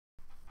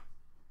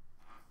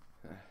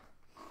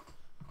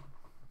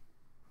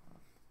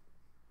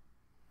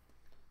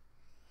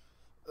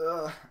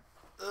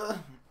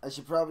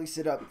should probably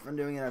sit up if I'm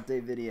doing an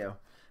update video.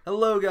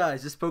 Hello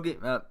guys, this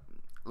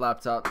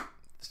laptop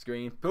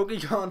screen,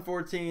 Pokemon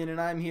 14,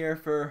 and I'm here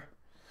for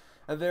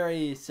a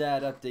very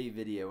sad update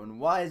video. And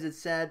why is it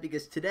sad?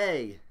 Because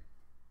today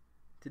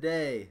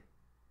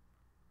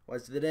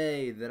was the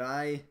day that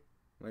I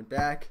went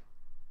back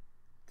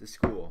to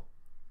school.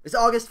 It's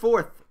August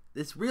 4th.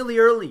 It's really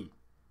early.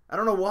 I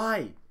don't know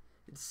why.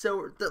 It's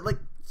so, like,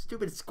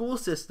 stupid school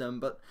system.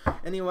 But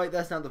anyway,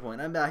 that's not the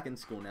point. I'm back in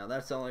school now.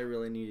 That's all I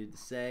really needed to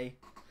say.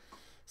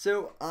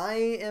 So I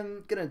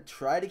am going to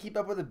try to keep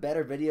up with a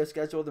better video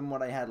schedule than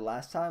what I had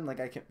last time.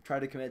 Like, I can try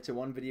to commit to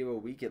one video a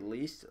week at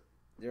least.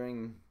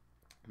 During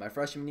my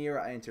freshman year,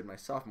 I entered my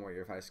sophomore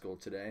year of high school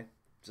today.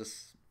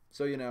 Just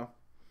so you know.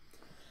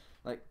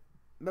 Like,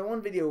 but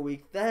one video a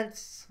week,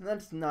 that's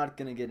not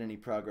going to get any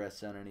progress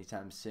done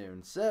anytime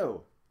soon.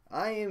 So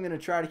I am going to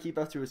try to keep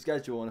up to a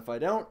schedule, and if I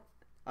don't,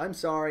 I'm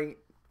sorry.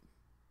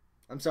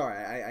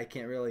 I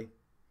can't really.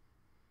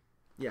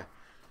 Yeah.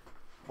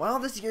 While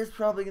this year is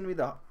probably going to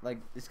be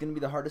it's going to be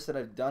the hardest that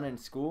I've done in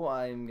school,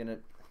 I'm going to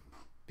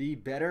be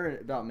better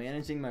about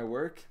managing my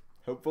work,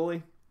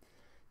 hopefully.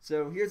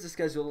 So here's the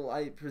schedule.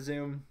 I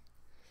presume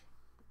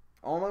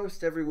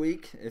almost every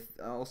week, if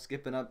I'm going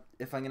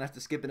to have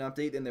to skip an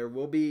update, then there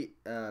will be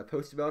a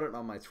post about it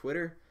on my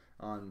Twitter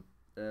on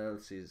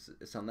let's see,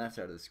 it's on that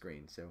side of the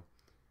screen. So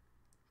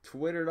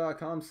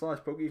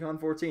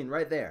twitter.com/Pokemon14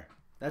 right there.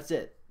 That's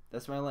it.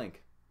 That's my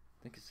link.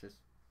 I think it's just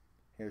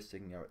hair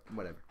sticking out,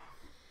 whatever.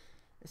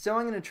 So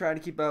I'm going to try to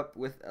keep up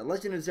with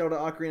Legend of Zelda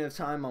Ocarina of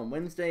Time on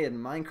Wednesday and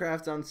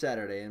Minecraft on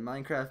Saturday. And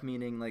Minecraft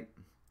meaning like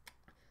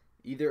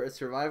either a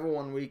survival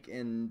one week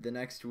and the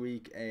next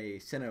week a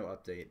Sinnoh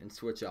update, and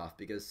switch off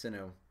because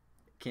Sinnoh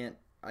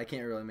I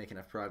can't really make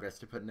enough progress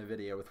to put in a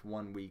video with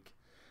 1 week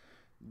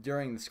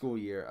during the school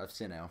year of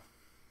Sinnoh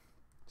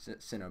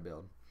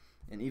build.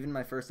 And even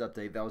my first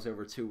update, that was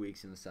over 2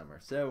 weeks in the summer.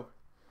 So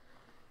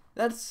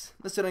that's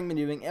what I'm going to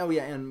be doing. Oh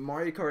yeah, and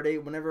Mario Kart 8,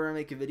 whenever I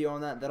make a video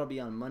on that, that'll be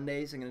on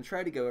Mondays. I'm going to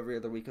try to go every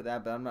other week with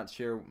that, but I'm not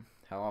sure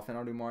how often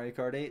I'll do Mario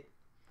Kart 8.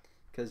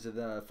 Because of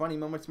the funny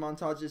moments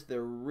montages,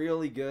 they're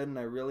really good and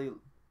I really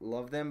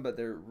love them, but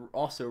they're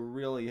also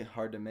really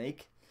hard to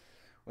make,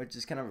 which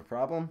is kind of a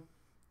problem.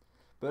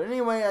 But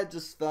anyway, I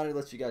just thought I'd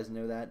let you guys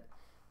know that.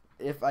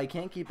 If I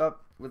can't keep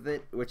up with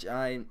it, which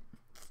I'm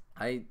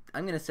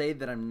going to say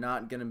that I'm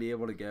not going to be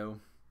able to go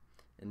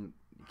and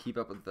keep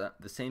up with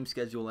the same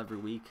schedule every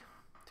week,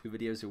 2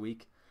 videos a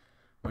week,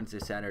 Wednesday,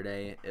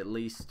 Saturday, at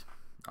least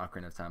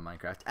Ocarina of Time,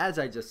 Minecraft, as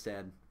I just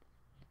said.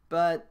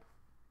 But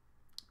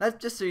that's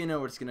just so you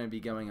know what's going to be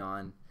going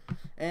on.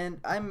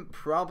 And I'm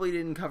probably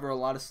didn't cover a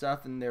lot of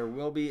stuff, and there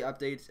will be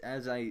updates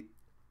as I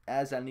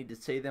need to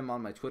say them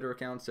on my Twitter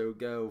account, so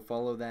go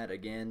follow that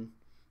again.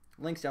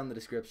 Links down in the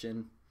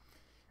description,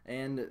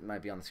 and it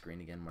might be on the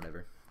screen again,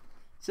 whatever.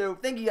 So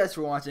thank you guys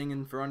for watching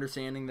and for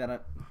understanding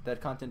that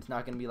that content's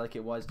not going to be like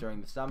it was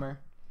during the summer.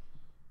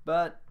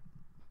 But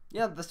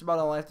yeah, that's about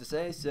all I have to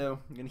say, so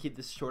I'm going to keep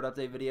this a short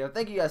update video.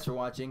 Thank you guys for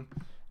watching,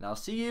 and I'll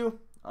see you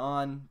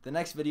on the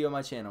next video on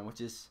my channel, which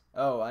is,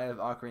 I have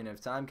Ocarina of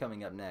Time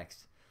coming up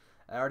next.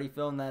 I already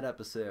filmed that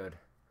episode.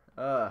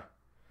 The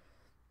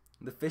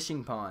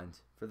fishing pond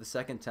for the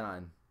 2nd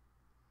time.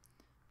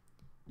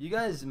 You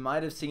guys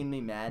might have seen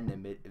me mad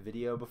in a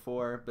video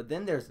before, but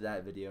then there's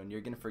that video, and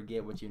you're going to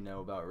forget what you know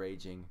about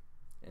raging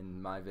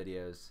in my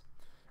videos,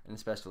 and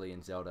especially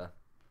in Zelda.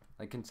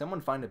 Like, can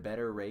someone find a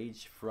better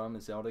rage from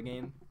a Zelda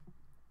game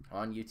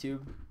on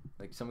YouTube?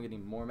 Like, someone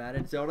getting more mad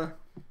at Zelda?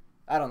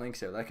 I don't think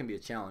so. That can be a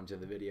challenge of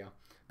the video.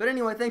 But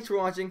anyway, thanks for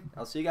watching.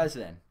 I'll see you guys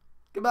then.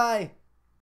 Goodbye!